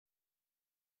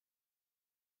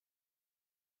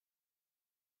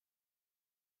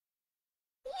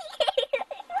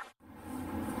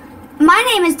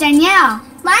name is Danielle.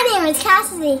 My name is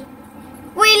Cassidy.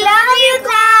 We love you,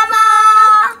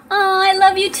 Glama! Oh, I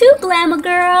love you too, Glama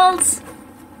girls.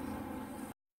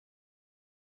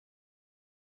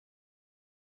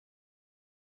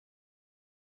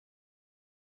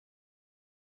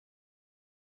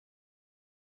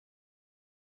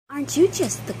 Aren't you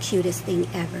just the cutest thing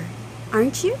ever?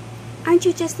 Aren't you? Aren't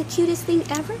you just the cutest thing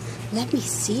ever? Let me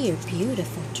see your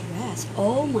beautiful dress.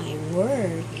 Oh my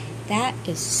word, that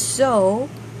is so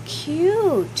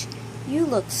cute. You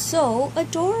look so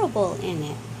adorable in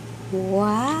it.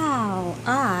 Wow,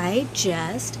 I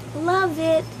just love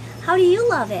it. How do you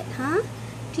love it, huh?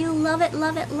 Do you love it,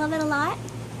 love it, love it a lot?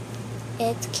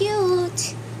 It's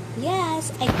cute.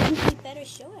 Yes, I think we better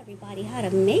show everybody how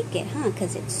to make it, huh?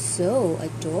 Because it's so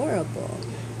adorable.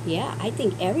 Yeah, I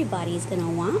think everybody's going to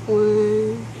want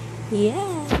one.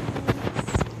 Yes.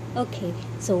 Okay,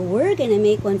 so we're going to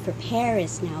make one for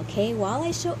Paris now, okay? While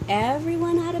I show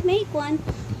everyone how to make one,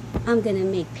 I'm going to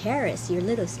make Paris,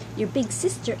 your big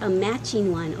sister, a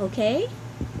matching one, okay?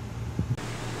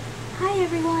 Hi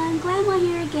everyone, Glama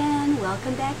here again.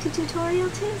 Welcome back to Tutorial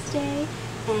Tuesday.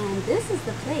 And this is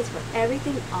the place where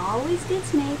everything always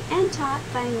gets made and taught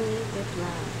by me with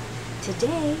love.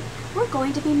 Today, we're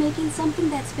going to be making something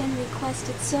that's been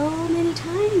requested so many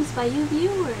times by you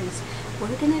viewers.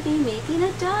 We're going to be making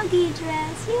a doggy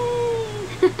dress.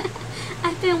 Yay!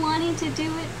 I've been wanting to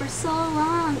do it for so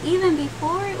long, even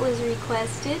before it was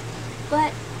requested,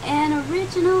 but an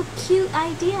original cute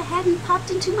idea hadn't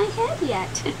popped into my head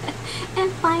yet.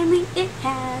 And finally it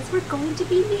has. We're going to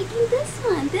be making this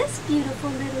one, this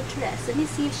beautiful little dress. Let me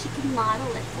see if she can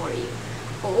model it for you.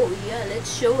 Oh yeah,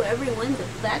 let's show everyone the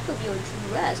back of your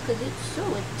dress because it's so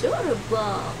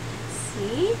adorable.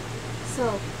 See?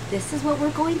 So this is what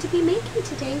we're going to be making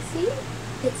today, see?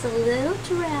 It's a little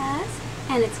dress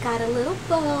and it's got a little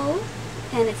bow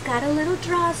and it's got a little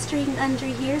drawstring under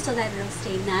here so that it'll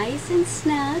stay nice and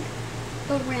snug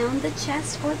around the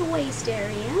chest or the waist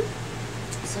area.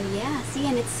 So yeah, see,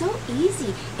 and it's so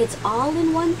easy. It's all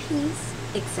in one piece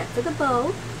except for the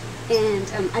bow.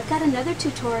 And I've got another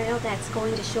tutorial that's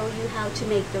going to show you how to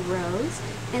make the rose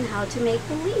and how to make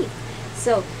the leaf.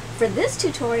 So for this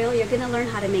tutorial, you're going to learn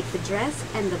how to make the dress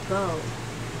and the bow.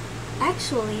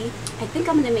 Actually, I think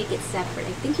I'm going to make it separate.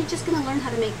 I think you're just going to learn how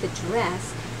to make the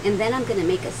dress, and then I'm going to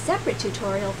make a separate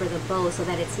tutorial for the bow so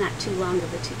that it's not too long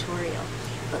of a tutorial.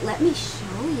 But let me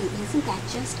show you. Isn't that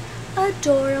just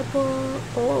adorable?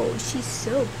 Oh, she's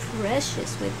so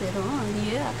precious with it on.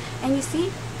 Yeah. And you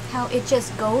see how it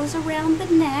just goes around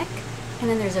the neck, and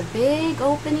then there's a big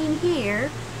opening here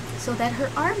so that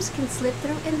her arms can slip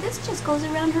through, and this just goes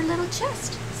around her little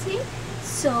chest. See?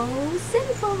 So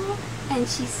simple. And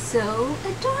she's so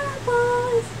adorable,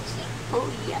 isn't she?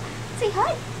 Oh yeah. Say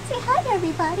hi. Say hi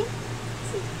everybody.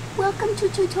 Say, welcome to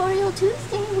Tutorial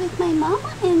Tuesday with my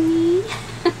mama and me.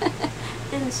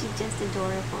 Isn't she just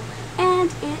adorable? And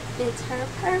it fits her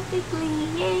perfectly.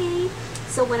 Yay!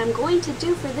 So what I'm going to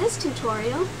do for this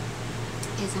tutorial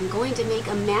is I'm going to make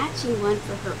a matching one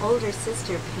for her older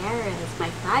sister Paris, my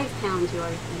 5-pound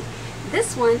Yorkie.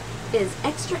 This one is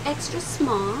extra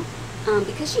small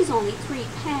because she's only 3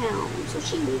 pounds, so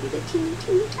she needed a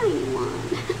teeny tiny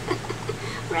one.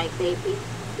 Right, baby?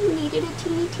 You needed a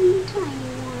teeny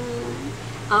tiny one.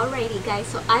 Alrighty guys,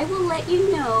 so I will let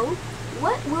you know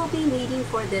what we'll be needing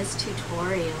for this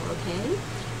tutorial, okay?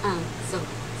 So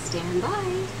stand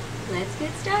by. Let's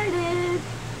get started.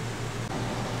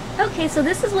 Okay, so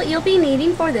this is what you'll be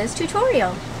needing for this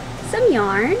tutorial. Some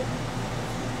yarn,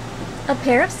 a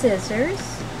pair of scissors,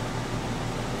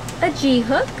 a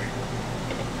G-hook,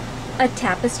 a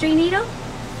tapestry needle,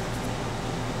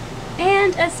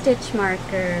 and a stitch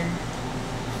marker.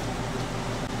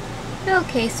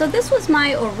 Okay, so this was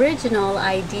my original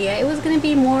idea. It was going to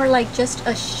be more like just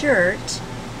a shirt,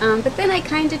 but then I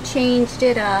kind of changed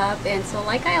it up, and so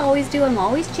like I always do, I'm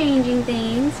always changing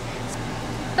things.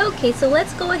 Okay, so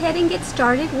let's go ahead and get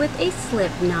started with a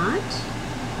slip knot.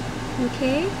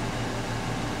 Okay,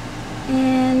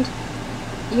 and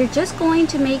you're just going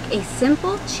to make a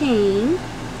simple chain,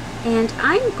 and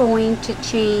I'm going to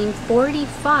chain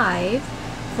 45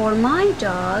 for my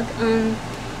dog.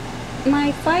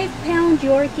 My 5-pound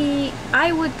Yorkie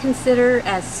I would consider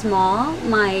as small.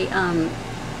 My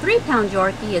 3-pound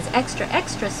Yorkie is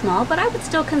extra small, but I would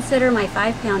still consider my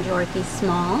 5-pound Yorkie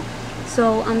small.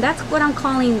 So that's what I'm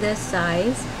calling this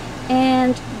size.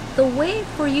 And the way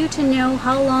for you to know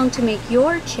how long to make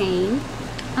your chain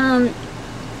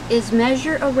is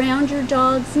measure around your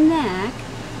dog's neck.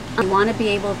 You want to be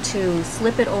able to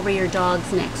slip it over your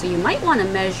dog's neck. So you might want to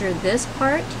measure this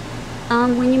part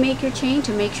when you make your chain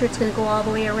to make sure it's going to go all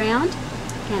the way around.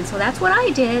 And so that's what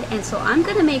I did, and so I'm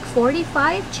going to make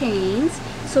 45 chains.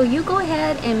 So you go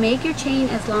ahead and make your chain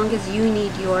as long as you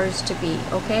need yours to be,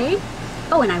 okay?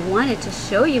 Oh, and I wanted to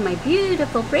show you my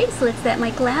beautiful bracelets that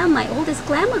my oldest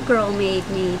Glama girl made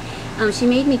me. She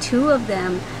made me 2 of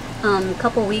them a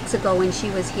couple weeks ago when she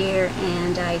was here,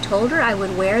 and I told her I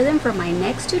would wear them for my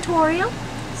next tutorial.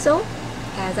 So,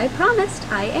 as I promised,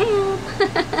 I am.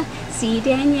 See,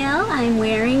 Danielle, I'm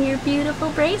wearing your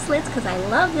beautiful bracelets because I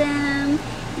love them.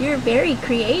 You're very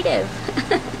creative.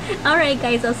 Alright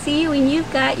guys, I'll see you when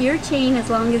you've got your chain as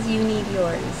long as you need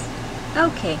yours.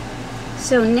 Okay,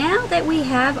 so now that we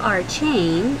have our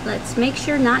chain, let's make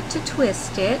sure not to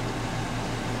twist it.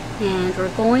 And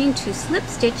we're going to slip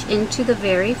stitch into the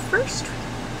very first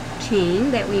chain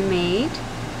that we made.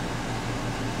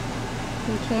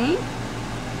 Okay.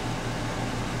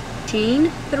 Chain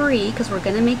 3, because we're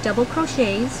going to make double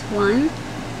crochets. 1,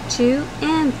 2,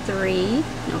 and 3.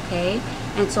 Okay.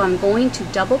 And so I'm going to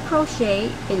double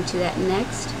crochet into that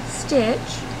next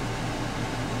stitch.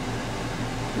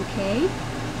 Okay.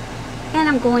 And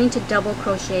I'm going to double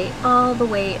crochet all the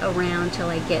way around till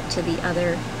I get to the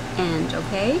other end,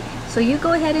 okay? So you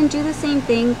go ahead and do the same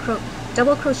thing,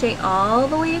 double crochet all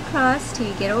the way across till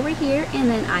you get over here, and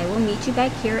then I will meet you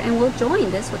back here and we'll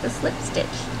join this with a slip stitch.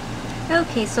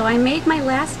 Okay, so I made my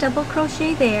last double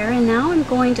crochet there, and now I'm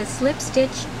going to slip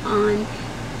stitch on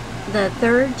the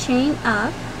 3rd chain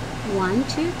up. 1,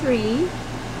 2, 3.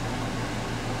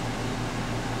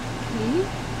 Okay.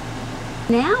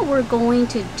 Now we're going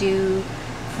to do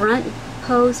front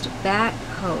post, back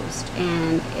post,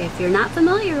 and if you're not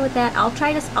familiar with that, I'll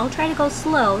try to go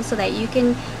slow so that you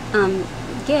can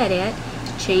get it.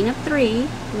 Chain of 3,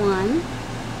 1,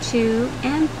 2,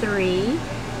 and 3,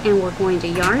 and we're going to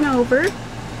yarn over.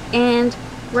 And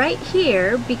right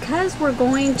here, because we're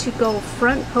going to go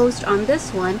front post on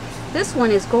this one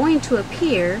is going to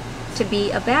appear to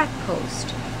be a back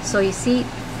post. So you see,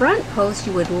 front post,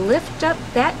 you would lift up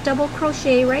that double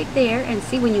crochet right there, and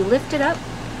see, when you lift it up,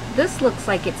 this looks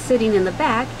like it's sitting in the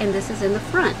back and this is in the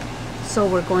front. So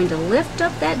we're going to lift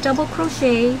up that double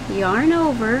crochet, yarn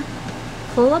over,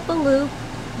 pull up a loop,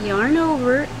 yarn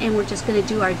over, and we're just going to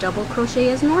do our double crochet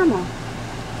as normal.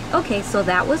 Okay, so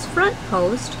that was front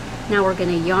post. Now we're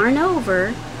going to yarn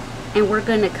over, and we're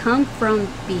going to come from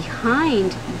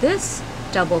behind this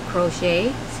double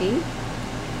crochet. See,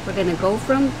 we're going to go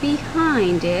from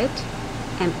behind it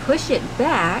and push it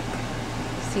back.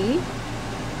 See,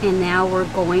 and now we're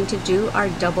going to do our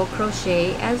double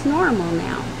crochet as normal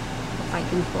now. If I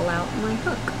can pull out my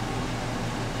hook.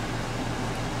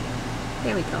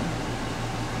 There we go.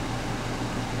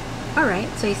 Alright,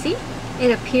 so you see,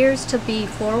 it appears to be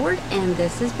forward and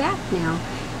this is back now.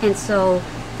 And so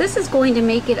this is going to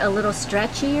make it a little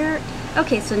stretchier.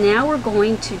 Okay, so now we're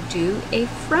going to do a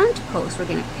front post. We're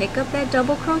going to pick up that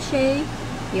double crochet,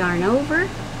 yarn over,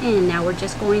 and now we're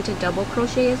just going to double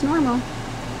crochet as normal.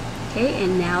 Okay,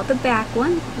 and now the back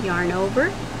one, yarn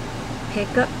over,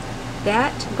 pick up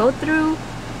that, go through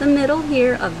the middle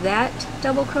here of that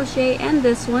double crochet and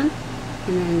this one,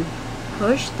 and then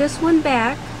push this one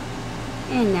back,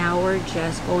 and now we're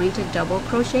just going to double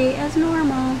crochet as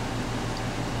normal.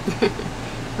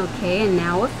 Okay, and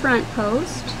now a front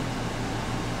post.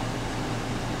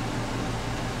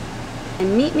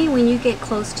 And meet me when you get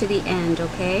close to the end,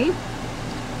 okay?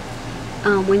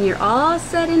 When you're all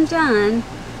said and done,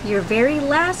 your very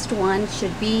last one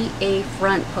should be a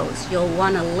front post. You'll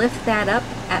want to lift that up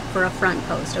for a front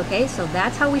post, okay? So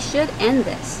that's how we should end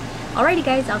this. Alrighty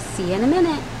guys, I'll see you in a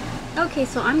minute. Okay,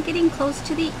 so I'm getting close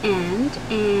to the end,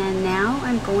 and now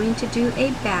I'm going to do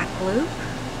a back loop.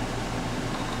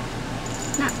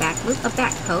 Not back loop, a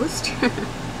back post.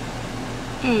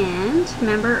 And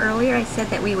remember earlier I said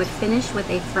that we would finish with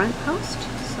a front post,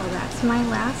 so that's my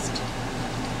last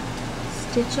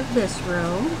stitch of this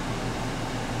row.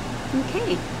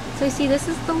 Okay, so you see, this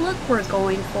is the look we're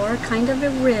going for, kind of a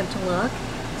ribbed look.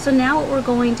 So now what we're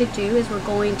going to do is we're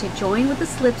going to join with a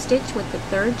slip stitch with the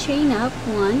 3rd chain up.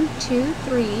 1, 2,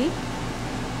 3.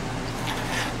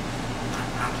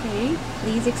 Okay,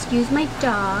 please excuse my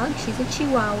dog. She's a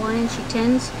Chihuahua and she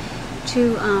tends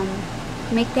to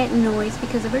make that noise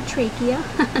because of her trachea,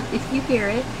 if you hear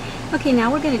it. Okay,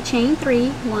 now we're going to chain 3.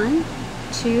 1,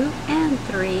 2, and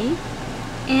 3.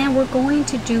 And we're going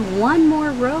to do one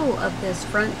more row of this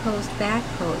front post, back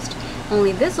post.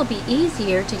 Only this will be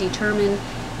easier to determine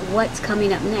what's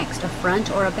coming up next, a front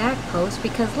or a back post,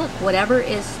 because look, whatever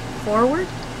is forward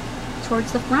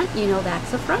towards the front, you know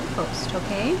that's a front post,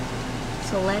 okay?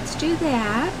 So let's do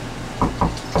that.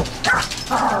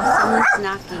 Oh, someone's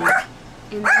knocking.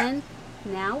 And then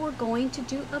Now we're going to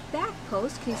do a back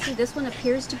post. Can you see this one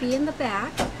appears to be in the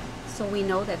back? So we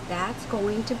know that that's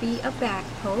going to be a back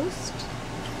post.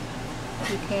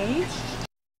 Okay.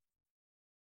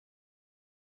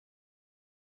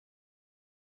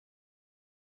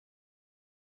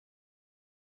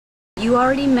 You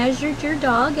already measured your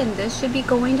dog, and this should be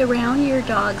going around your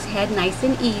dog's head nice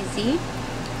and easy.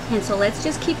 And so let's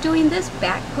just keep doing this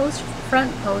back post,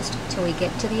 front post till we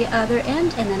get to the other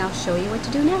end, and then I'll show you what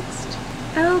to do next.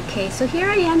 Okay, so here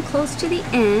I am close to the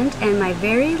end, and my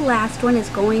very last one is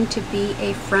going to be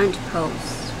a front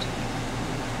post.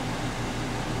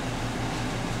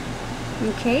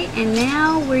 Okay, and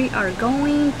now we are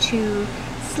going to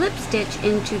slip stitch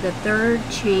into the third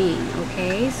chain.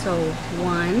 Okay, so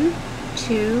 1,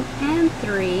 2, and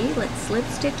 3. Let's slip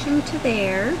stitch into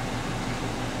there.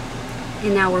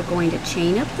 And now we're going to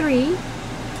chain up 3.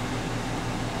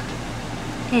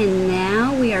 And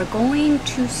now we are going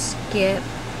to skip,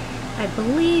 I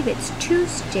believe it's 2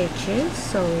 stitches.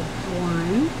 So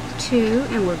 1, 2,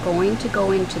 and we're going to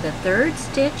go into the third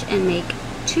stitch and make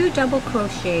 2 double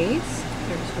crochets.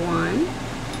 There's 1,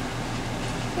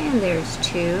 and there's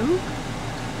 2.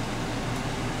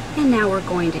 And now we're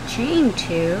going to chain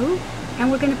 2,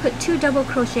 and we're going to put 2 double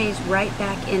crochets right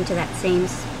back into that same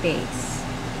space.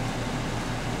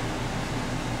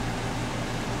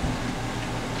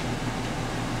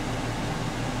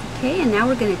 Okay, and now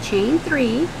we're going to chain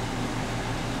 3,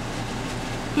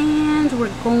 and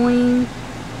we're going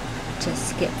to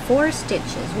skip 4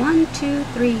 stitches. 1, 2,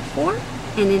 3, 4,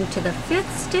 and into the 5th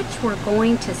stitch we're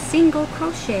going to single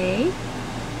crochet.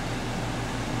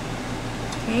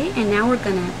 Okay, and now we're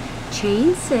going to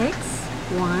chain 6.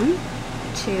 1,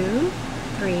 2,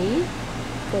 3,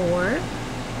 4,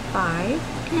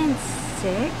 5, and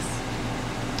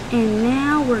 6. And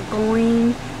now we're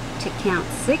going to count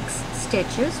 6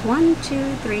 stitches. 1,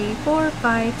 2, 3, 4,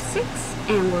 5, 6,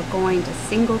 and we're going to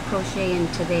single crochet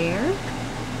into there.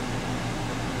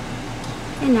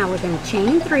 And now we're going to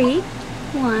chain 3.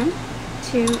 1,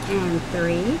 2, and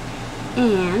 3,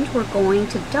 and we're going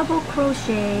to double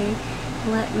crochet,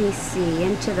 let me see,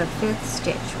 into the 5th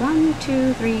stitch. 1,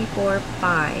 2, 3, 4,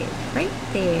 5, right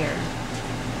there.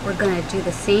 We're going to do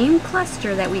the same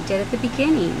cluster that we did at the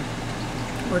beginning.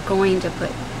 We're going to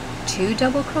put 2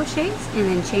 double crochets and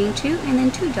then chain 2 and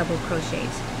then 2 double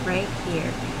crochets right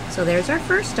here. So there's our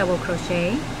first double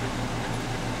crochet,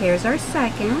 there's our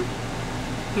second,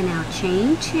 and now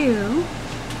chain 2,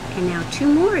 and now 2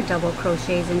 more double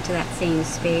crochets into that same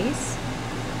space.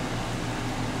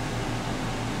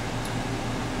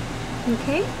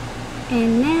 Okay,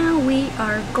 and now we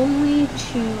are going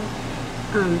to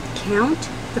count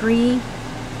 3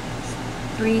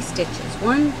 stitches.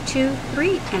 1, 2,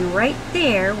 3, and right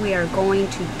there we are going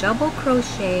to double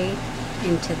crochet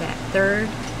into that 3rd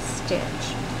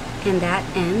stitch, and that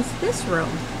ends this row.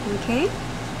 Okay,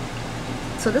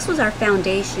 so this was our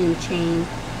foundation chain,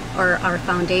 or our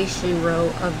foundation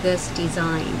row of this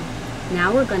design.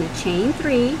 Now we're going to chain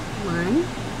 3, 1,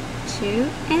 2,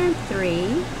 and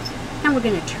 3, and we're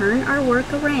going to turn our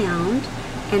work around,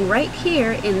 and right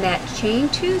here in that chain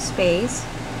 2 space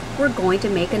we're going to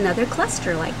make another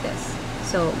cluster like this.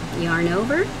 So yarn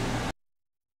over,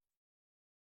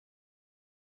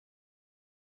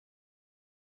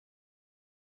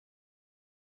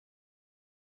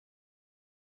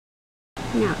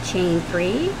 now chain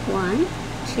 3, 1,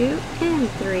 2, and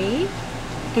 3,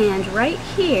 and right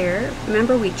here,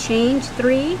 remember we chained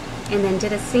 3 and then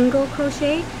did a single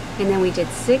crochet, and then we did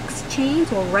 6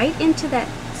 chains. Well, right into that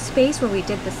space where we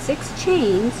did the 6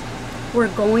 chains,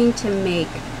 we're going to make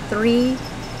 3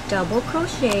 double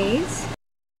crochets,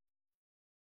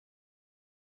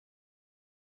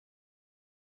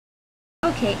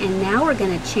 okay, and now we're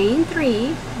going to chain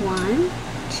 3, 1,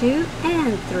 2,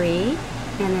 and 3,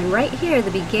 and then right here,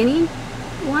 the beginning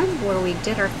one where we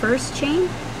did our first chain,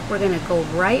 we're going to go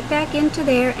right back into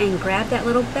there and grab that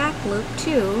little back loop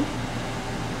too,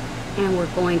 and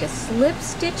we're going to slip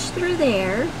stitch through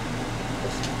there,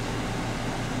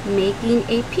 making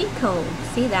a picot.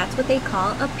 See, that's what they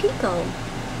call a picot.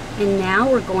 And now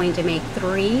we're going to make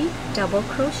 3 double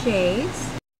crochets,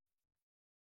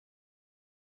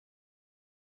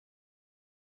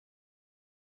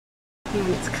 and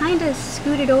it's kind of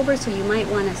scooted over, so you might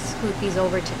want to scoot these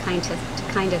over to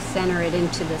kind of center it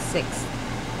into the 6th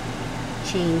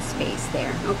chain space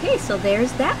there. Okay, so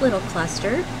there's that little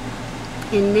cluster,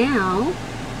 and now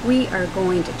we are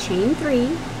going to chain 3,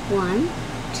 1,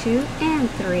 2, and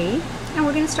 3, and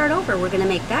we're going to start over. We're going to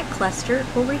make that cluster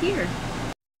over here.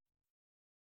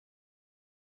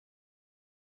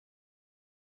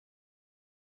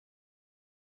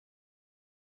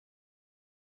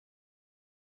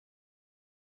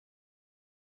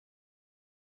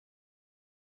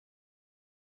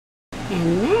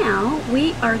 And now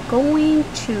we are going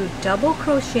to double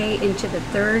crochet into the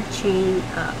third chain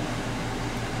up.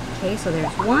 Okay, so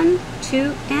there's 1,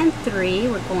 2, and 3.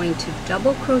 We're going to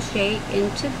double crochet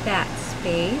into that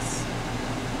space.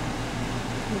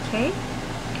 Okay,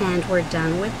 and we're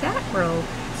done with that row.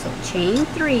 So chain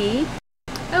 3.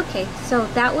 Okay, so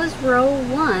that was row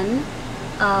 1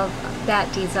 of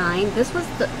that design. This was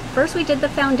the first we did the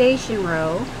foundation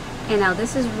row, and now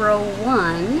this is row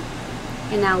 1.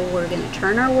 And now we're going to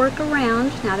turn our work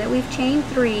around now that we've chained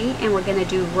 3, and we're going to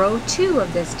do row 2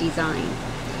 of this design.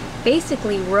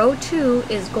 Basically, row 2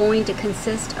 is going to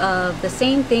consist of the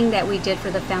same thing that we did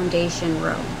for the foundation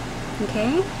row.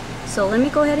 Okay, so let me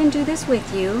go ahead and do this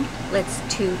with you. Let's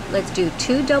do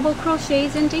 2 double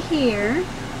crochets into here.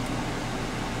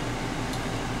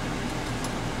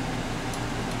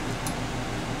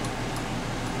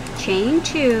 Chain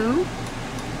 2,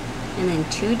 and then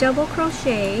 2 double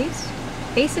crochets.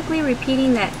 Basically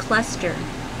repeating that cluster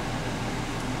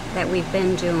that we've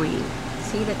been doing.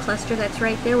 See the cluster that's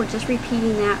right there? We're just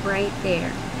repeating that right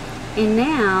there. And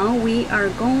now we are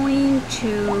going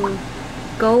to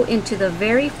go into the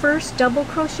very first double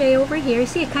crochet over here. You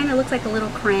see it kind of looks like a little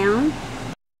crown.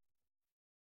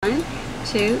 1,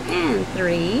 2, and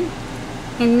 3.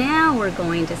 And now we're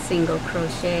going to single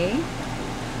crochet.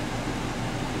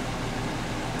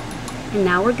 And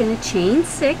now we're going to chain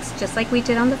 6 just like we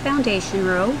did on the foundation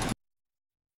row.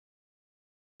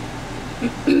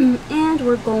 And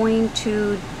we're going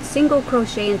to single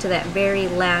crochet into that very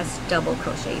last double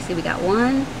crochet. See, we got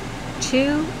 1, 2,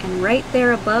 and right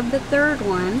there above the third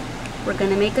one we're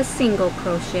going to make a single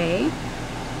crochet.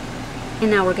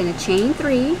 And now we're going to chain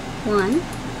 3, 1,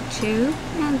 2,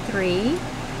 and 3.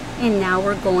 And now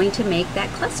we're going to make that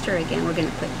cluster again. We're going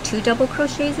to put 2 double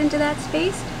crochets into that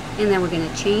space, and then we're going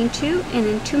to chain 2 and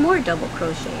then 2 more double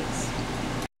crochets.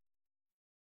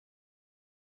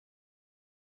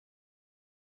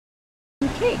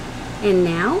 Okay, and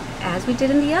now as we did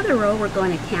in the other row, we're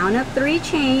going to count up 3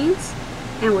 chains,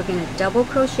 and we're going to double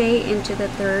crochet into the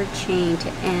third chain to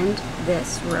end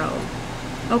this row.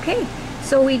 Okay,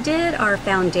 so we did our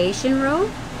foundation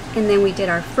row, and then we did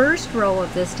our first row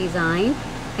of this design,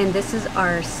 and this is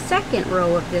our second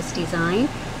row of this design.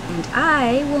 And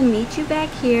I will meet you back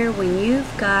here when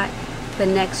you've got the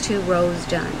next 2 rows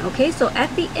done. Okay, so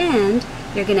at the end,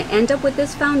 you're going to end up with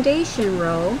this foundation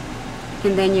row,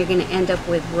 and then you're going to end up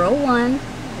with row 1,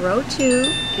 row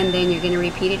 2, and then you're going to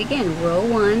repeat it again. Row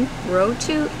 1, row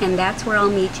 2, and that's where I'll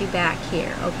meet you back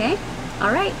here. Okay?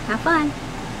 All right, have fun.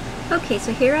 Okay,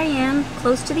 so here I am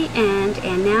close to the end,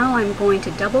 and now I'm going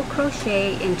to double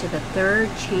crochet into the third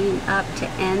chain up to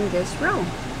end this row.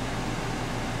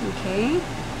 Okay?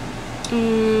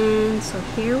 And so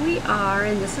here we are,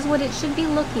 and this is what it should be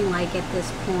looking like at this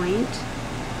point.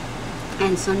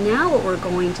 And so now what we're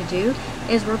going to do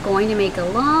is we're going to make a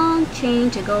long chain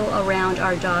to go around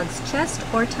our dog's chest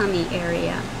or tummy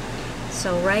area.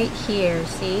 So right here,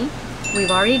 see, we've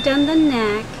already done the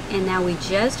neck, and now we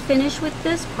just finished with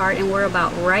this part, and we're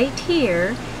about right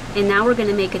here. And now we're going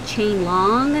to make a chain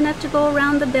long enough to go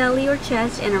around the belly or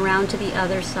chest and around to the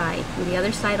other side. And the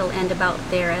other side will end about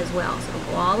there as well. So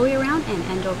it'll go all the way around and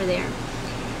end over there.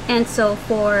 And so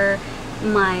for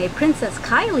my Princess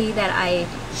Kylie that I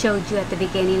showed you at the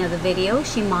beginning of the video,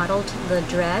 she modeled the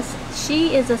dress.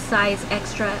 She is a size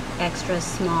extra, extra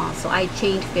small. So I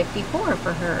chained 54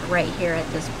 for her right here at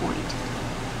this point.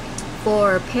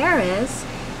 For Paris,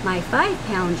 my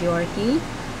 5-pound Yorkie,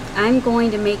 I'm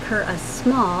going to make her a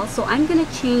small, so I'm going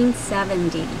to chain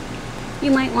 70. You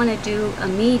might want to do a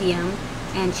medium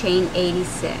and chain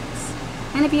 86.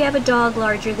 And if you have a dog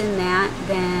larger than that,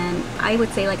 then I would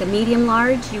say like a medium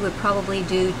large, you would probably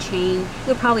chain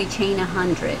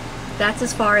 100. That's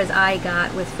as far as I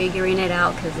got with figuring it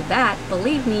out, because that,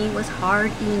 believe me, was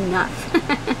hard enough.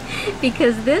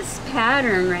 Because this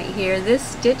pattern right here, this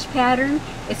stitch pattern,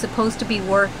 is supposed to be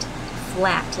worked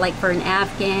flat, like for an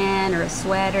Afghan or a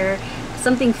sweater,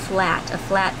 something flat, a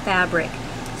flat fabric.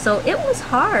 So it was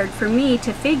hard for me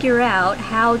to figure out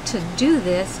how to do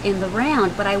this in the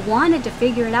round, but I wanted to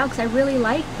figure it out because I really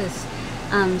like this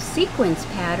sequence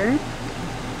pattern.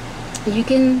 You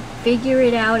can figure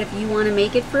it out if you want to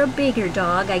make it for a bigger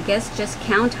dog. I guess just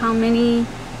count how many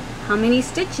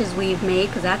stitches we've made,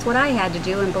 because that's what I had to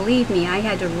do, and believe me, I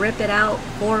had to rip it out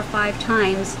 4 or 5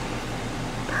 times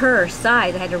per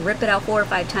side. I had to rip it out 4 or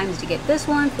 5 times to get this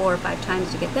one, 4 or 5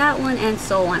 times to get that one, and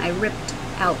so on. I ripped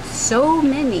out so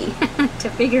many to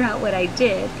figure out what I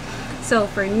did. So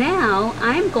for now,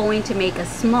 I'm going to make a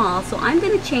small, so I'm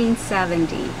going to chain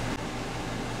 70.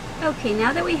 Okay,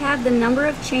 now that we have the number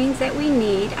of chains that we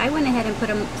need, I went ahead and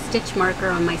put a stitch marker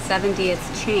on my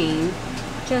 70th chain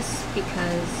just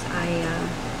because I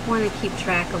want to keep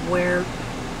track of where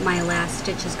my last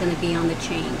stitch is going to be on the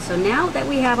chain. So now that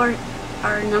we have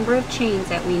our number of chains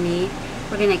that we need,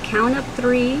 we're going to count up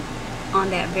 3 on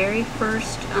that very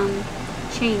first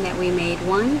chain that we made.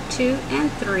 1, 2,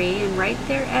 and 3, and right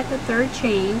there at the 3rd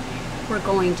chain, we're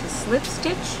going to slip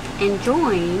stitch and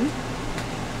join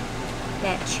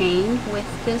that chain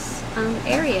with this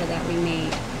area that we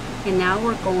made. And now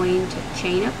we're going to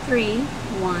chain up 3,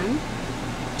 1,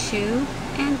 2,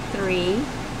 and 3.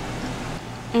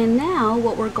 And now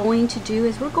what we're going to do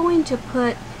is we're going to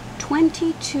put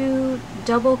 22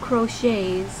 double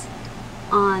crochets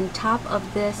on top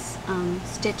of this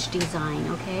stitch design.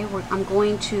 Okay, I'm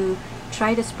going to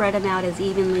try to spread them out as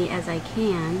evenly as I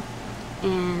can,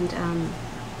 and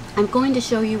I'm going to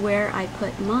show you where I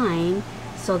put mine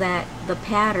so that the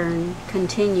pattern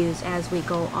continues as we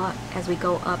go up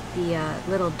the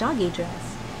little doggy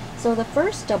dress. So the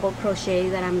first double crochet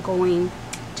that I'm going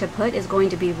to put is going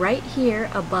to be right here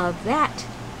above that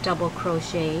double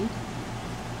crochet,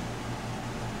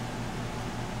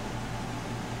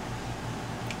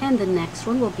 and the next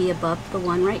one will be above the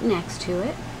one right next to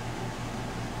it.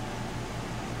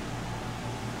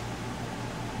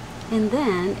 And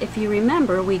then, if you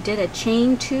remember, we did a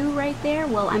chain 2 right there.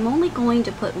 Well, I'm only going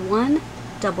to put 1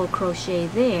 double crochet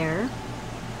there,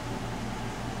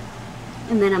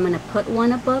 and then I'm going to put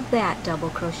 1 above that double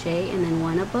crochet, and then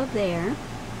 1 above there.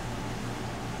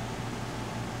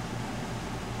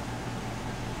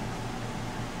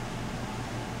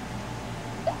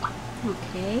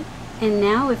 Okay, and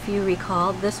now if you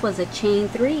recall, this was a chain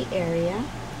 3 area,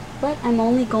 but I'm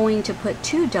only going to put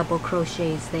 2 double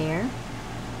crochets there.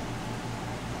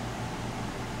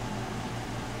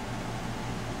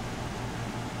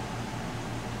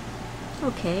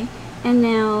 Okay, and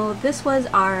now this was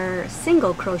our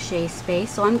single crochet space,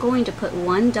 so I'm going to put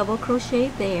 1 double crochet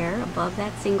there above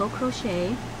that single crochet.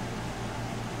 I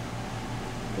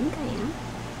think I am.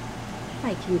 If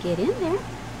I can get in there.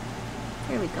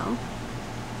 There we go.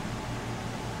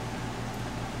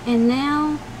 And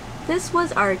now this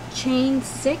was our chain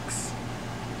 6,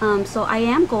 so I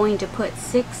am going to put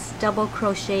 6 double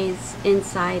crochets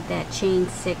inside that chain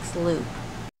 6 loop.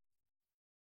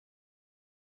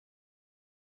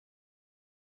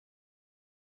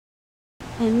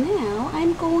 And now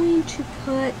I'm going to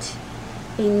put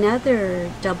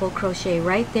another double crochet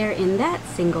right there in that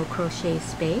single crochet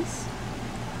space.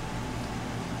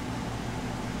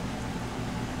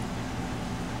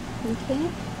 Okay,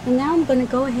 and now I'm going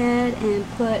to go ahead and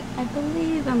put, I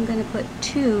believe I'm going to put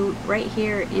 2 right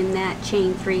here in that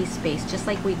chain 3 space, just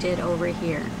like we did over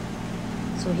here.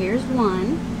 So here's 1,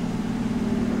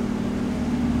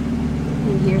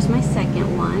 and here's my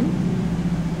second one.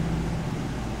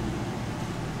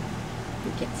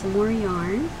 Get some more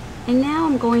yarn, and now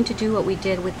I'm going to do what we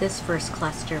did with this first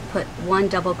cluster, put 1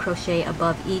 double crochet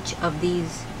above each of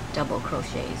these double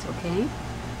crochets. Okay,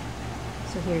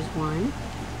 so here's 1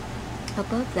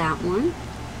 above that one,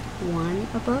 1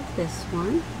 above this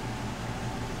one,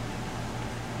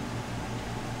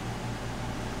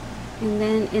 and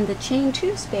then in the chain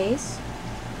 2 space,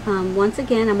 once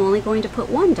again I'm only going to put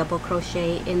 1 double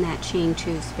crochet in that chain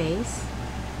 2 space,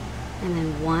 and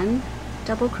then 1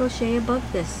 double crochet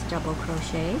above this double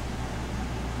crochet,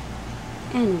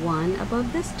 and 1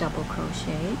 above this double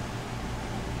crochet,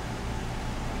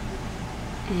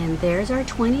 and there's our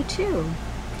 22.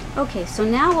 Okay, so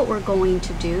now what we're going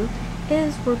to do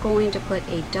is we're going to put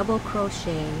a double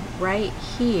crochet right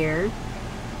here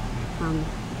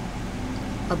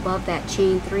above that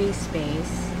chain 3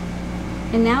 space,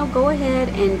 and now go ahead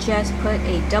and just put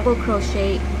a double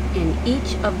crochet in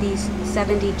each of these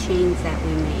 70 chains that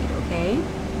we made. Okay,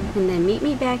 and then meet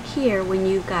me back here when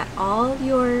you've got all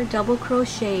your double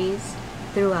crochets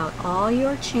throughout all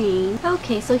your chain.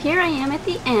 Okay, so here I am at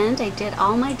the end. I did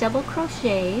all my double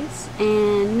crochets,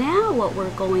 and now what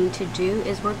we're going to do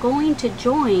is we're going to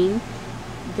join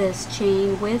this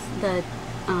chain with the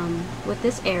with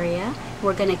this area.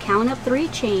 We're going to count up 3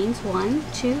 chains, 1,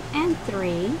 2, and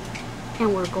 3,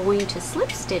 and we're going to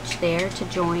slip stitch there to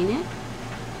join it.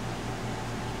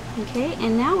 Okay,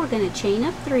 and now we're going to chain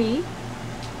up 3,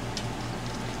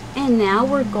 and now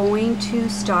we're going to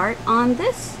start on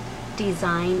this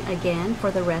design again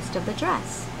for the rest of the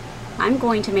dress. I'm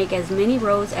going to make as many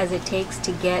rows as it takes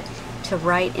to get to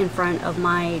right in front of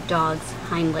my dog's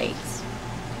hind legs.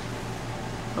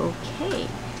 Okay,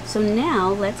 so now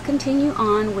let's continue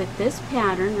on with this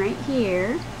pattern right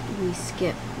here. We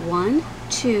skip 1,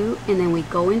 2, and then we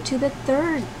go into the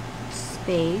 3rd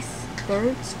space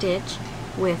third stitch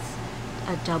with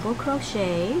a double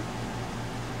crochet,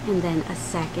 and then a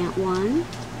second one,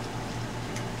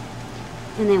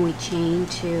 and then we chain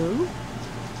 2,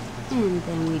 and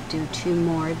then we do 2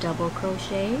 more double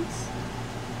crochets.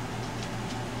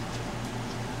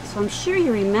 So I'm sure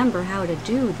you remember how to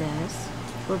do this.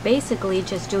 We're basically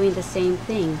just doing the same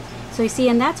thing. So you see,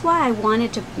 and that's why I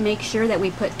wanted to make sure that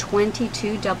we put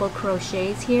 22 double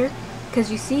crochets here, because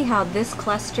you see how this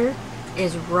cluster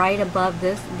is right above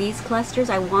these clusters.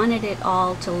 I wanted it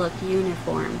all to look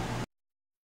uniform.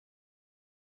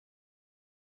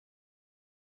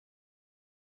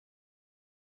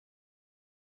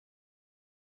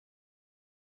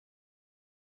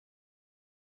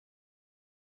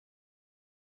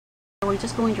 We're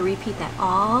just going to repeat that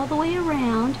all the way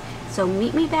around. So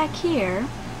meet me back here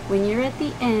when you're at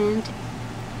the end.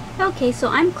 Okay, so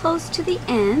I'm close to the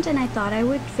end, and I thought I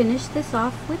would finish this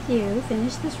off with you,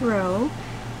 finish this row.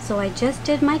 So I just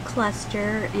did my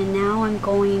cluster, and now I'm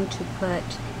going to put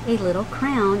a little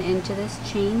crown into this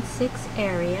chain 6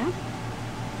 area.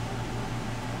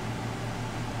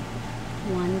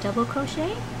 1 double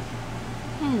crochet,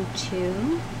 and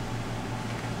 2,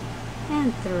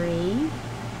 and 3.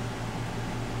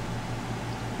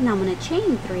 Now I'm going to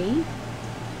chain 3,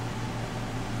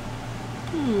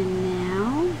 and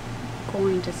now I'm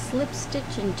going to slip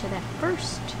stitch into that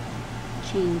first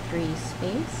chain 3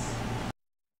 space.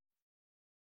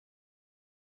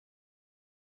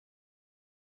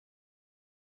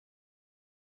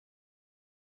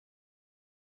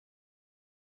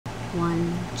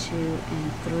 One, 2,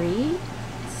 and 3.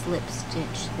 Slip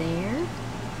stitch there.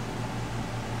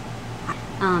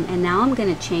 And now I'm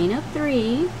going to chain up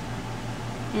 3.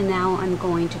 And now I'm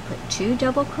going to put 2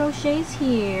 double crochets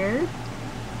here,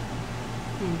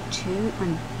 and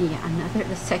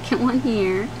the second one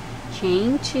here,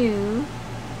 chain 2,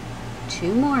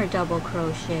 2 more double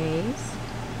crochets,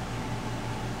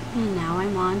 and now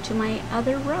I'm on to my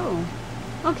other row.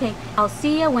 Okay, I'll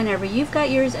see you whenever you've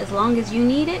got yours, as long as you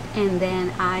need it, and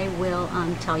then I will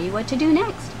tell you what to do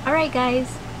next. Alright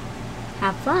guys,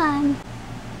 have fun!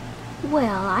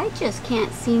 Well, I just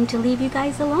can't seem to leave you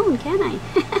guys alone, can I?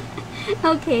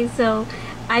 Okay, so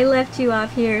I left you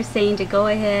off here saying to go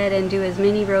ahead and do as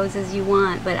many rows as you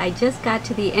want, but I just got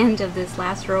to the end of this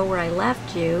last row where I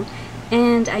left you,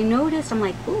 and I noticed, I'm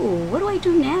like, ooh, what do I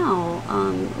do now?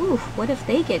 Ooh, what if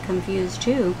they get confused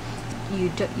too? You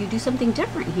do something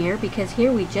different here, because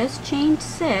here we just chained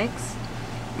 6,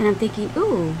 and I'm thinking,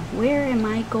 ooh, where am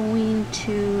I going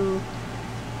to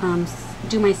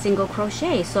do my single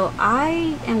crochet? So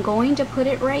I am going to put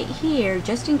it right here,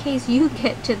 just in case you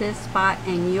get to this spot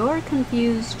and you're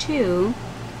confused too.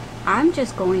 I'm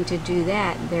just going to do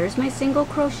that. There's my single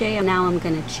crochet, and now I'm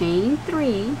going to chain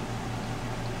 3,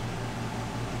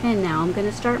 and now I'm going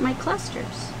to start my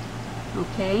clusters.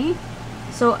 Okay,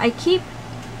 so I keep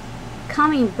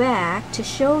coming back to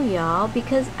show y'all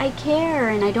because I care,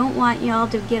 and I don't want y'all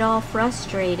to get all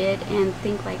frustrated and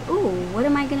think like, ooh, what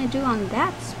am I gonna do on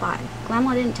that spot?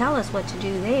 Glama didn't tell us what to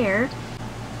do there.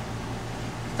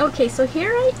 Okay, so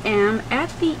here I am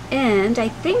at the end. I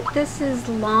think this is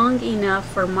long enough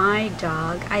for my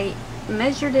dog. I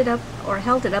measured it up, or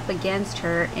held it up against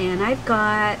her, and I've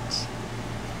got,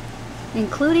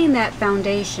 including that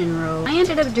foundation row, I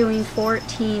ended up doing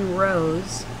 14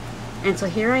 rows. And so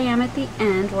here I am at the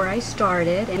end where I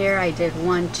started, and here I did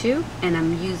 1, 2, and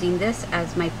I'm using this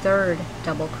as my 3rd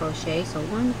double crochet. So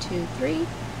 1, 2, 3.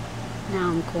 Now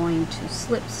I'm going to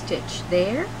slip stitch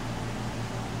there.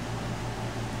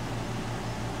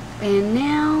 And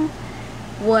now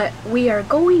what we are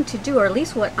going to do, or at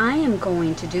least what I am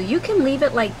going to do, you can leave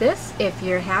it like this if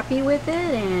you're happy with it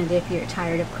and if you're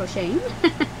tired of crocheting.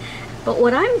 But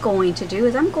what I'm going to do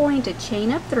is I'm going to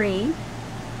chain up 3,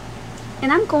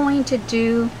 and I'm going to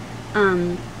do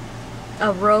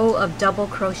a row of double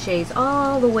crochets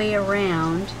all the way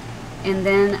around, and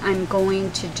then I'm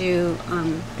going to do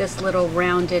this little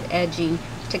rounded edging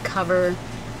to cover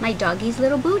my doggy's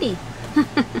little booty.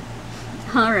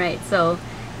 Alright, so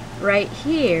right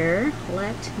here,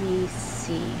 let me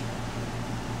see.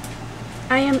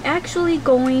 I am actually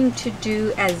going to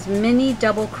do as many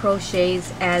double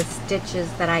crochets as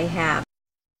stitches that I have.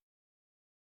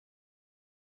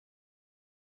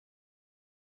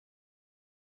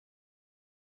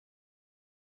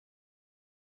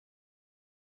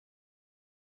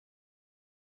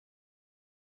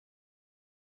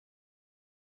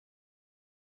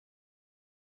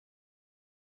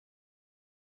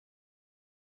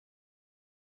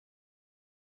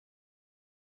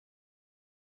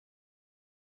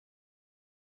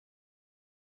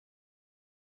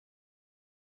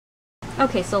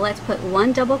 Okay, so let's put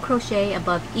 1 double crochet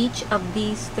above each of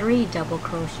these 3 double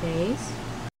crochets.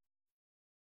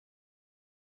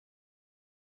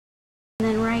 And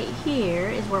then right here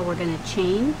is where we're going to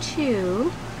chain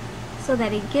 2 so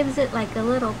that it gives it like a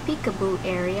little peekaboo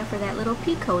area for that little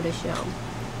picot to show.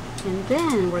 And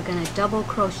then we're going to double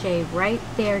crochet right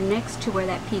there next to where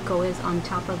that picot is on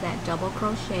top of that double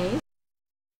crochet.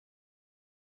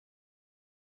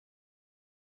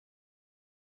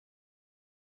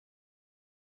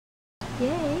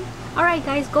 Yay! Alright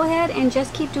guys, go ahead and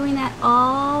just keep doing that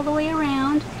all the way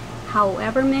around.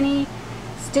 However many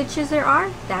stitches there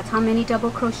are, that's how many double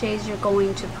crochets you're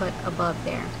going to put above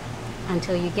there.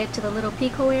 Until you get to the little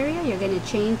picot area, you're going to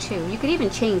chain 2. You could even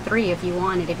chain 3 if you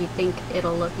wanted, if you think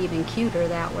it'll look even cuter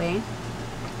that way.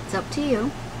 It's up to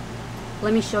you.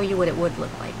 Let me show you what it would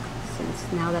look like.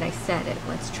 Since now that I said it,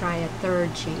 let's try a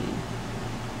 3rd chain.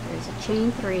 There's a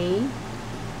chain 3,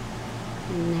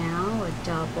 and now a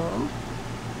double,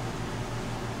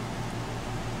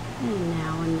 and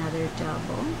now another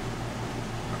double,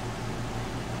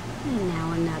 and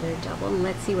now another double, and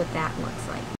let's see what that looks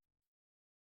like.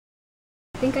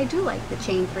 I think I do like the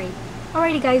chain 3.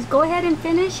 Alrighty guys, go ahead and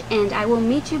finish, and I will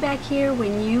meet you back here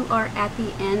when you are at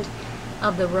the end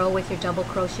of the row with your double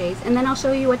crochets, and then I'll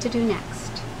show you what to do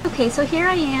next. Okay, so here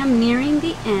I am nearing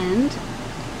the end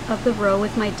of the row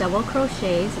with my double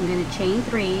crochets. I'm going to chain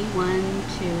 3, 1,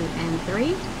 2, and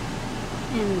 3,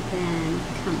 and then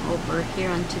come over here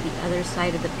onto the other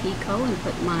side of the picot and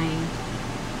put my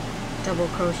double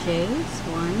crochets,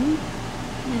 1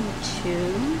 and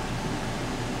 2.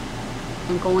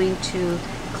 I'm going to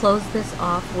close this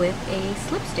off with a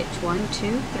slip stitch, 1,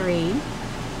 2, 3.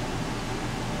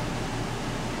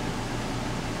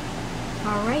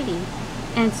 Alrighty,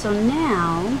 and so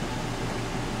now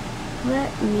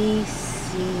let me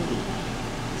see.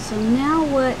 So now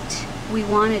what we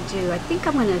want to do, I think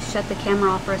I'm going to shut the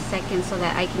camera off for a second so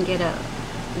that I can get a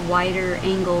wider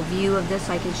angle view of this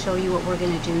so I can show you what we're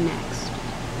going to do next.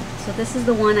 So this is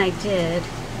the one I did.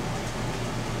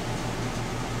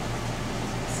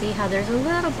 See how there's a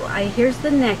little, here's the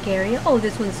neck area. Oh,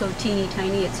 this one's so teeny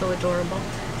tiny, it's so adorable.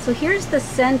 So here's the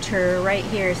center right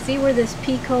here. See where this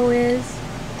picot is?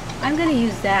 I'm going to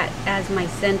use that as my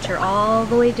center all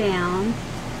the way down.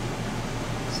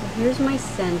 So here's my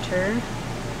center.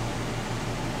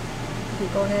 I'm going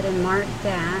to go ahead and mark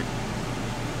that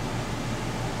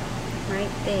right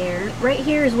there. Right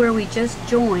here is where we just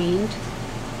joined.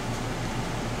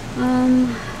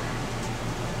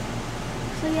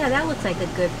 So yeah, that looks like a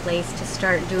good place to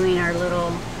start doing our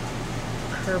little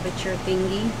curvature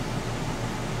thingy.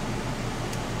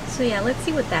 So yeah, let's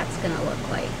see what that's going to look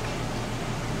like.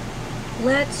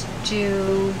 Let's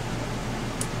do,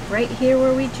 right here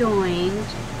where we joined,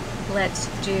 let's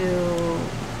do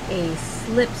a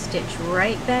slip stitch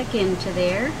right back into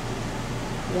there.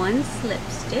 1 slip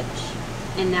stitch.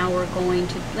 And now we're going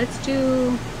to, let's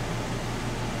do,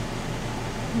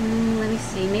 let me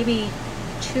see, maybe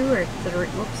 2 or 3,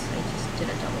 whoops, I just did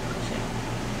a double crochet.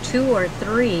 2 or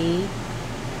 3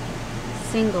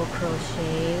 single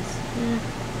crochets. I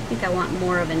think I want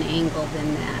more of an angle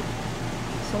than that.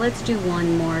 So let's do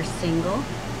 1 more single.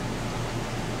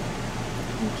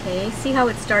 Okay, see how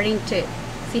it's starting to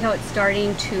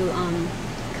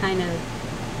kind of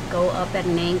go up at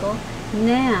an angle.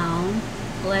 Now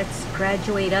let's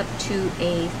graduate up to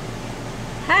a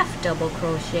half double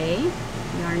crochet.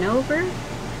 Yarn over,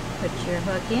 put your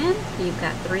hook in. You've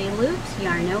got 3 loops,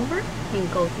 yarn over,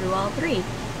 and go through all 3.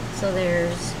 So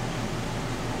there's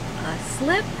a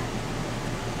slip,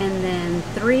 and then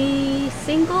 3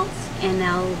 singles, and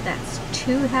now that's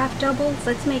 2 half doubles.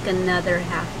 Let's make another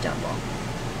half double.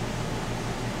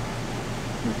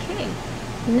 Okay,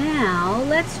 now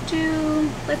let's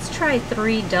try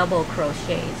 3 double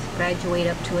crochets. Graduate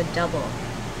up to a double.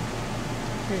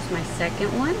 Here's my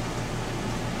second one,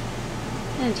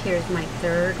 and here's my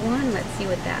 3rd one. Let's see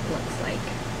what that looks like.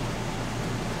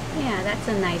 Yeah, that's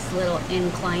a nice little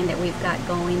incline that we've got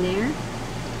going there.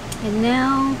 And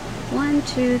now 1,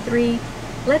 2, 3,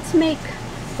 let's make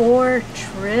 4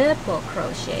 triple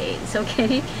crochets,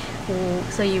 okay?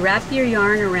 So you wrap your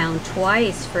yarn around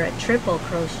twice for a triple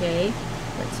crochet.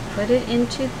 Let's put it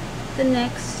into the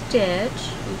next stitch.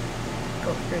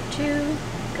 Go through 2,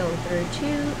 go through 2,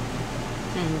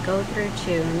 and go through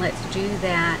 2. And let's do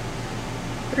that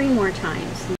 3 more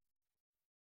times.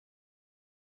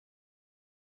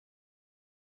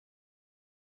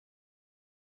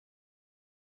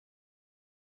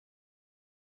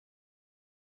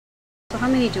 So how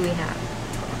many do we have?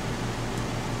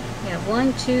 We have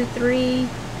 1, 2, 3.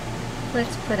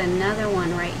 Let's put another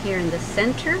one right here in the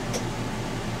center.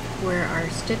 where our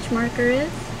stitch marker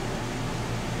is.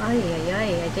 Ay, ay,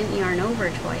 ay, I didn't yarn over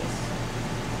twice.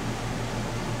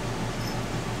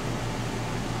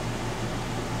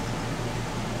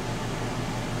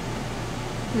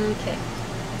 Okay,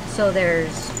 so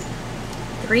there's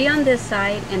 3 on this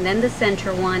side and then the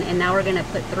center one, and now we're going to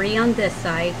put 3 on this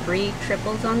side, 3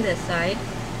 triples on this side,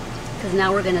 because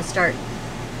now we're going to start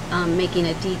making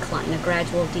a decline, a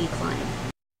gradual decline.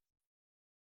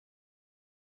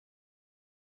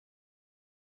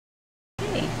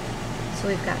 Okay, so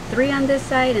we've got 3 on this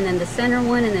side and then the center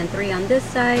one and then 3 on this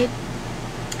side,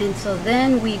 and so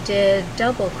then we did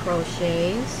double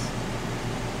crochets.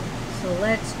 So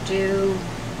let's do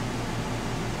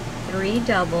 3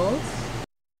 doubles.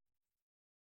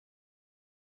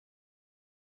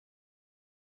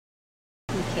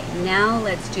 Okay, now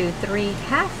let's do 3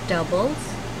 half doubles.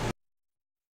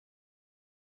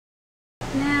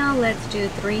 Now let's do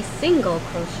 3 single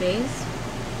crochets.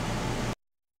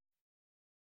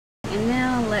 And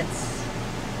now let's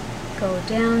go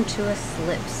down to a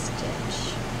slip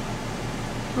stitch.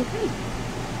 Okay,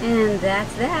 and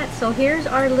that's that. So here's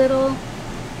our little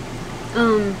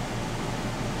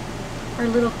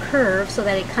curve, so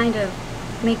that it kind of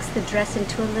makes the dress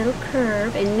into a little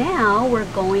curve. And now we're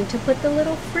going to put the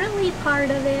little frilly part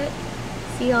of it.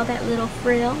 See all that little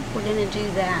frill? We're going to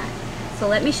do that. So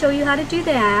let me show you how to do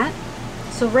that.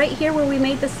 So right here where we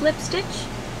made the slip stitch,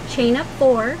 chain up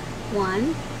 4,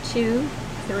 1, 2,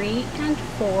 3, and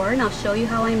 4, and I'll show you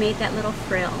how I made that little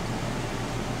frill,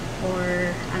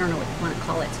 or I don't know what you want to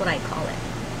call it. It's what I call it.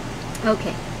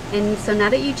 Okay, and so now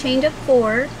that you chained up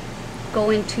 4, go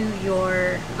into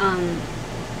your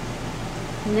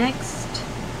next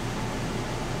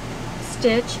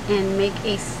stitch and make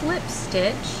a slip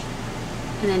stitch,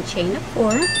 and then chain up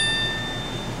 4.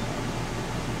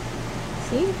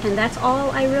 See, and that's all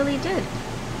I really did.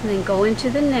 And then go into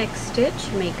the next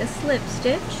stitch, make a slip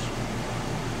stitch,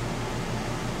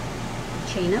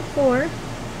 chain up 4.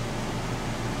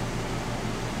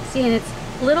 See, and it's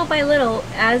little by little,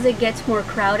 as it gets more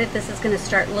crowded, this is going to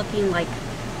start looking like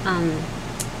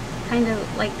kind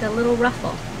of like a little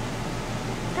ruffle.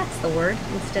 That's the word,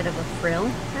 instead of a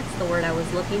frill. That's the word I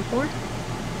was looking for.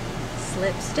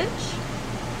 Slip stitch,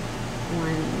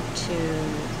 1, 2,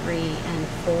 3, and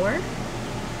 4.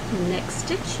 Next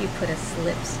stitch, you put a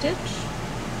slip stitch,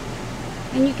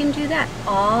 and you can do that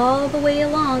all the way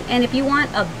along. And if you want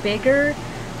a bigger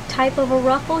type of a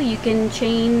ruffle, you can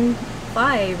chain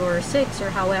 5 or 6 or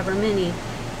however many.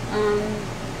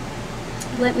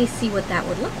 Let me see what that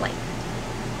would look like.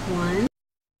 1,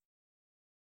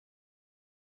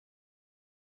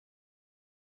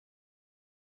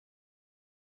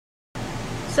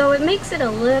 so it makes it a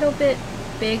little bit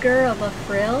bigger of a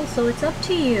frill, so it's up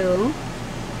to you.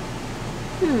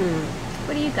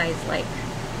 What do you guys like?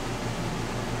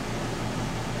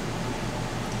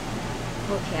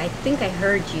 Okay, I think I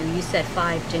heard you. You said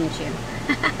 5, didn't you?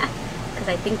 Because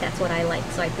I think that's what I like.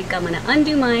 So I think I'm going to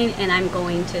undo mine, and I'm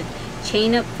going to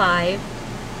chain up 5,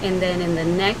 and then in the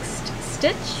next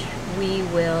stitch we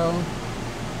will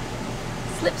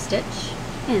slip stitch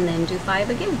and then do 5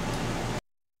 again.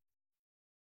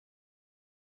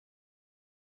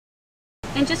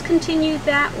 And just continue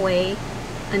that way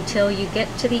until you get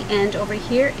to the end over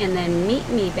here, and then meet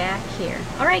me back here.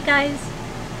 Alright guys,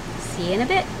 see you in a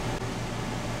bit.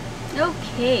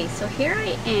 Okay, so here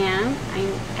I am.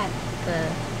 I'm at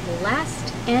the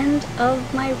last end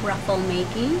of my ruffle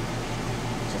making.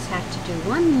 Just have to do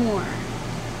one more.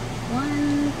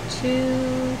 1,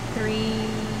 2, 3,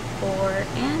 4,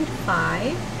 and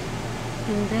 5.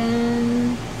 And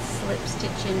then slip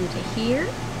stitch into here.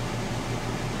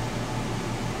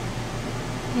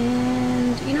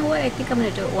 And you know what? I think I'm going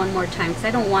to do it one more time because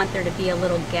I don't want there to be a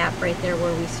little gap right there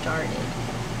where we started.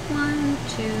 1,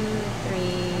 2, 3,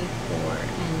 4,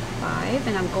 and 5.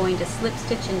 And I'm going to slip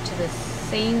stitch into the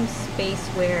same space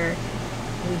where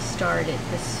we started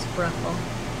this ruffle.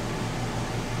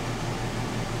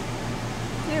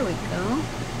 There we go.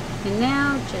 And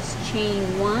now just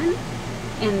chain 1,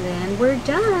 and then we're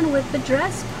done with the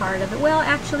dress part of it. Well,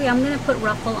 actually, I'm going to put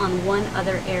ruffle on one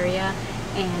other area,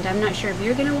 and I'm not sure if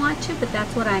you're going to want to, but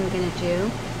that's what I'm going to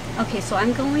do. Okay, so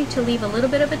I'm going to leave a little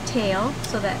bit of a tail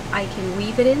so that I can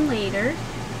weave it in later.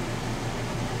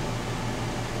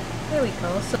 There we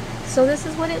go. So this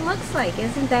is what it looks like.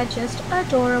 Isn't that just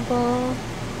adorable?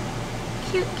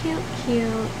 Cute, cute,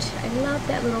 cute. I love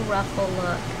that little ruffle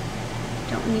look.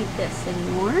 Don't need this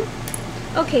anymore.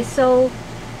 Okay, so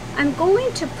I'm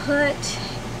going to put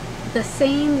the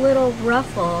same little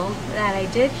ruffle that I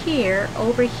did here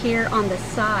over here on the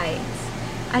sides.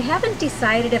 I haven't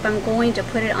decided if I'm going to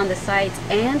put it on the sides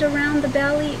and around the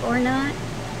belly or not.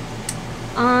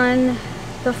 On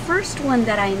the first one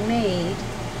that I made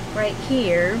right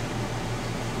here,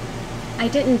 I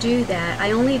didn't do that.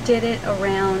 I only did it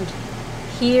around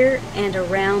here and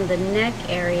around the neck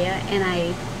area, and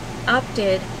I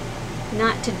opted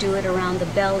not to do it around the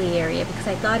belly area because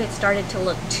I thought it started to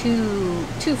look too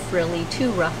frilly,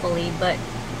 too ruffly, but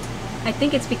I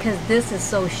think it's because this is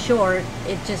so short,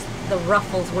 the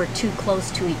ruffles were too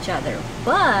close to each other.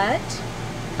 But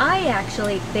I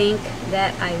actually think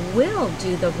that I will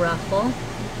do the ruffle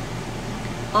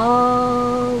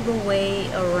all the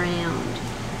way around.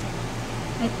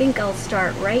 I think I'll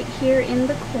start right here in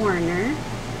the corner,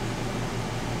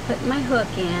 put my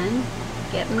hook in,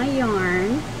 get my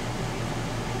yarn,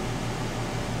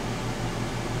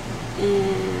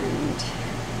 and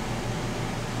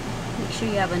make sure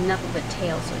you have enough of a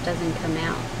tail so it doesn't come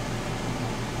out.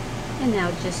 And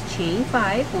now just chain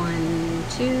 5, 1,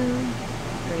 2,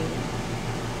 3,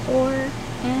 4,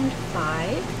 and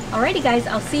 5. Alrighty guys,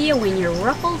 I'll see you when your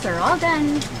ruffles are all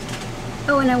done.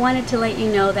 Oh, and I wanted to let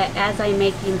you know that as I'm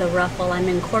making the ruffle, I'm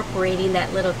incorporating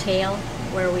that little tail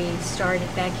where we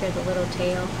started back here, the little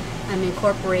tail. I'm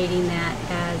incorporating that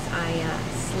as I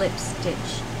slip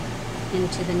stitch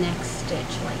into the next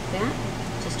stitch like that.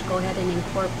 Just go ahead and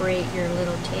incorporate your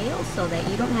little tail so that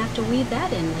you don't have to weave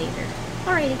that in later.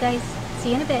 Alrighty guys, see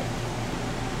you in a bit.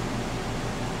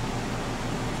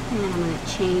 And I'm going to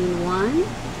chain 1,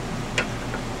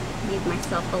 leave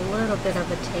myself a little bit of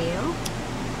a tail,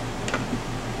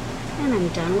 and I'm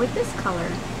done with this color.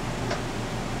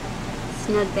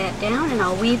 Snug that down and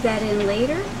I'll weave that in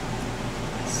later.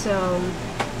 So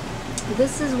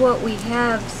this is what we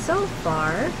have so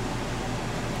far.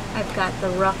 I've got the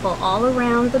ruffle all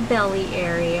around the belly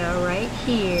area right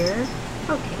here.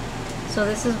 Okay, so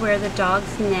this is where the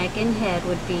dog's neck and head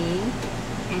would be,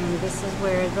 and this is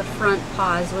where the front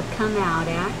paws would come out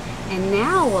at. And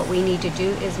now what we need to do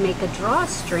is make a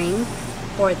drawstring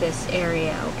for this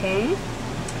area, okay?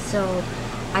 So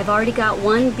I've already got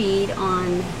one bead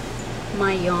on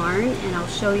my yarn, and I'll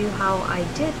show you how I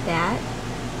did that.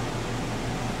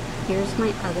 Here's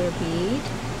my other bead.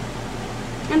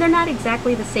 And they're not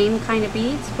exactly the same kind of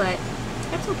beads, but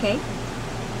that's okay.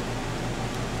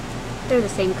 They're the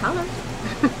same color.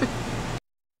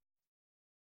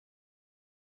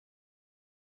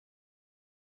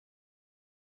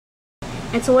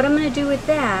 And so what I'm going to do with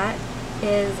that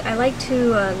is I like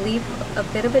to leave a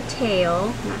bit of a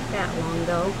tail, not that long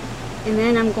though, and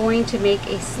then I'm going to make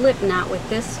a slip knot with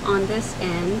this on this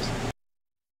end.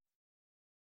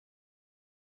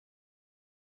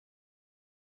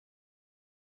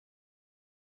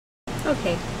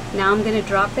 Okay, now I'm going to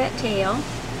drop that tail,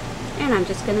 and I'm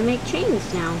just going to make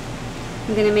chains now.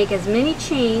 I'm going to make as many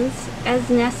chains as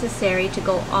necessary to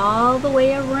go all the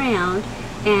way around,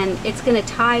 and it's going to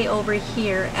tie over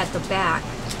here at the back.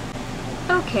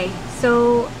 Okay,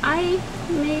 so I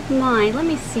made mine. Let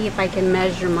me see if I can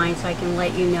measure mine so I can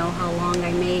let you know how long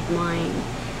I made mine.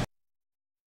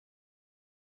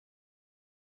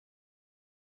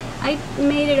 I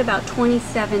made it about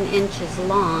 27 inches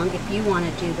long if you want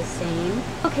to do the same.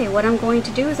 Okay, what I'm going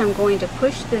to do is I'm going to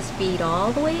push this bead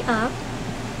all the way up.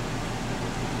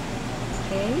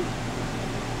 Okay.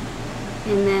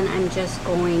 And then I'm just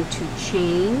going to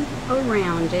chain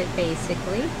around it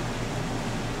basically.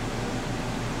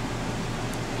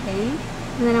 Okay.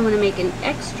 And then I'm going to make an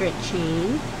extra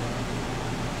chain.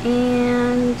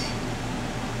 And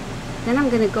then I'm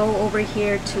going to go over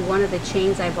here to one of the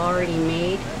chains I've already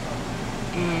made.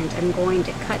 And I'm going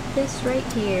to cut this right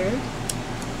here.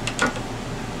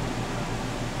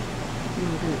 And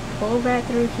I'm going to pull that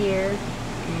through here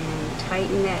and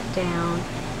tighten that down.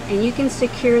 And you can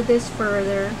secure this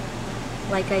further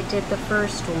like I did the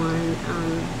first one.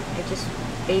 I just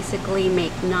basically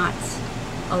make knots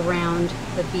around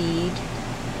the bead.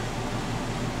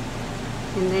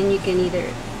 And then you can either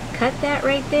cut that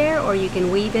right there or you can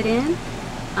weave it in.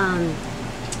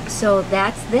 So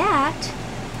that's that.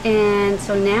 And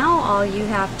so now all you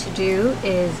have to do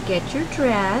is get your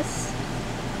dress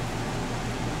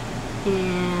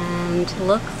and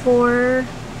look for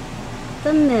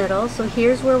the middle. So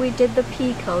here's where we did the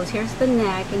picots, here's the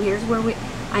neck, and here's where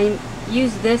I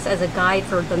use this as a guide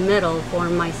for the middle for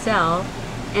myself.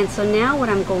 And so now what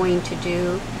I'm going to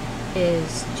do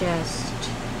is just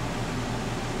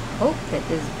hope that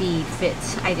this bead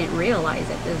fits. I didn't realize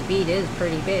that this bead is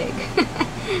pretty big.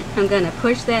 I'm going to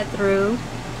push that through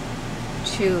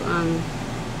to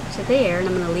there, and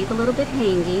I'm going to leave a little bit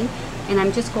hanging, and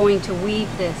I'm just going to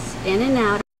weave this in and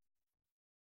out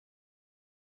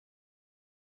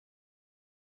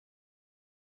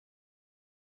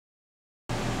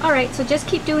Alright, so just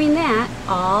keep doing that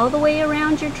all the way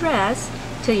around your dress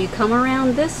till you come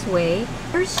around this way.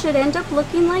 Yours should end up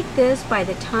looking like this by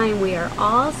the time we are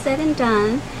all said and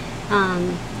done.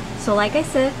 So like I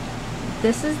said,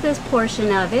 this is this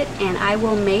portion of it, and I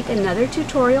will make another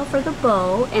tutorial for the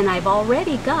bow, and I've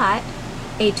already got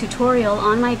a tutorial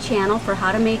on my channel for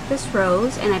how to make this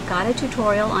rose, and I've got a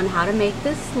tutorial on how to make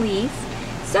this leaf.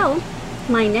 So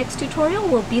my next tutorial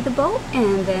will be the bow,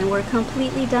 and then we're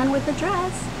completely done with the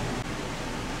dress.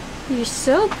 You're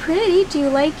so pretty. Do you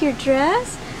like your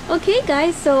dress? Okay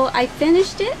guys, so I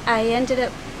finished it. I ended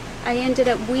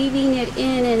up weaving it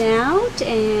in and out,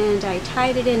 and I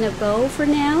tied it in a bow for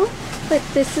now. But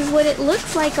this is what it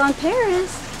looks like on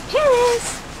Paris.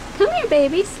 Paris, come here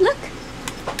babies, look.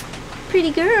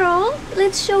 Pretty girl,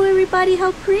 let's show everybody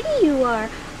how pretty you are.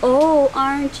 Oh,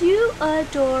 aren't you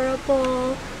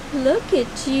adorable? Look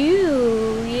at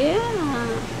you, yeah.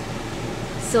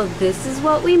 So this is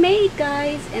what we made,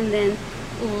 guys, and then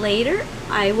later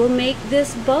I will make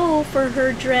this bow for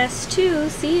her dress too,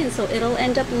 see, and so it'll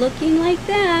end up looking like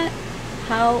that.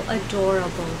 How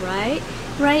adorable, right?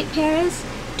 Right, Paris?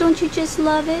 Don't you just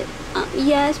love it?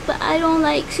 Yes, but I don't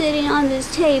like sitting on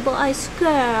this table. I'm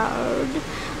scared.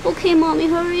 Okay, Mommy,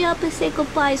 hurry up and say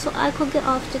goodbye so I could get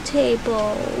off the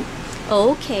table.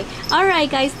 Okay. Alright,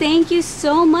 guys, thank you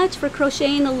so much for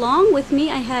crocheting along with me.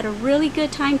 I had a really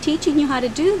good time teaching you how to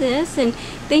do this, and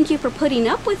thank you for putting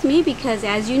up with me because,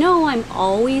 as you know, I'm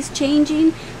always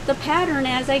changing the pattern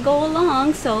as I go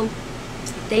along. So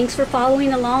thanks for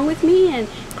following along with me and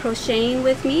crocheting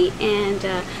with me,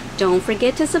 and don't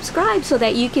forget to subscribe so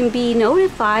that you can be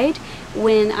notified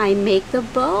when I make the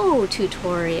bow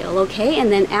tutorial, okay?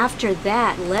 And then after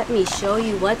that, let me show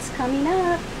you what's coming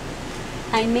up.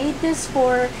 I made this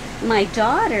for my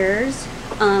daughter's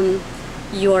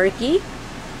Yorkie.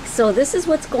 So this is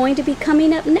what's going to be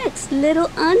coming up next,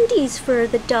 little undies for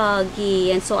the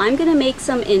doggy. And so I'm gonna make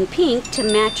some in pink to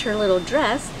match her little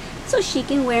dress so she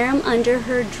can wear them under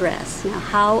her dress. Now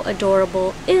how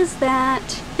adorable is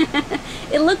that?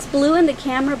 It looks blue in the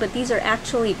camera, but these are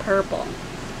actually purple.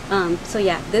 So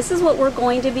yeah, this is what we're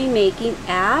going to be making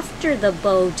after the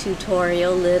bow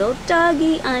tutorial, little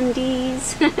doggy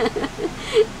undies.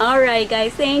 Alright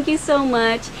guys, thank you so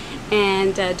much,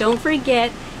 and don't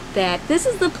forget that this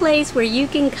is the place where you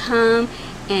can come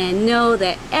and know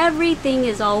that everything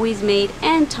is always made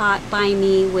and taught by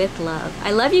me with love.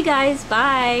 I love you guys.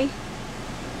 Bye.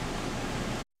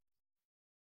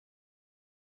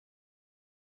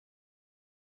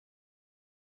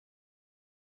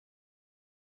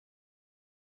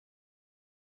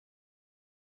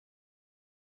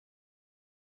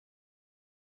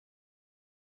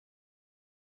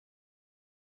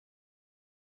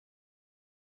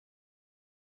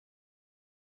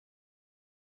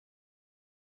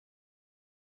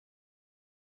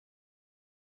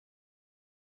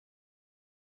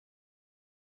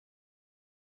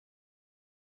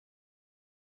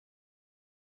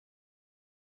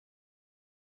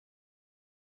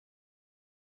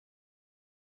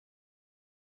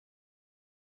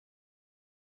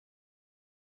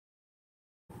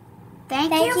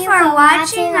 Thank you for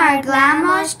watching our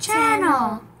Glama's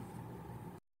channel.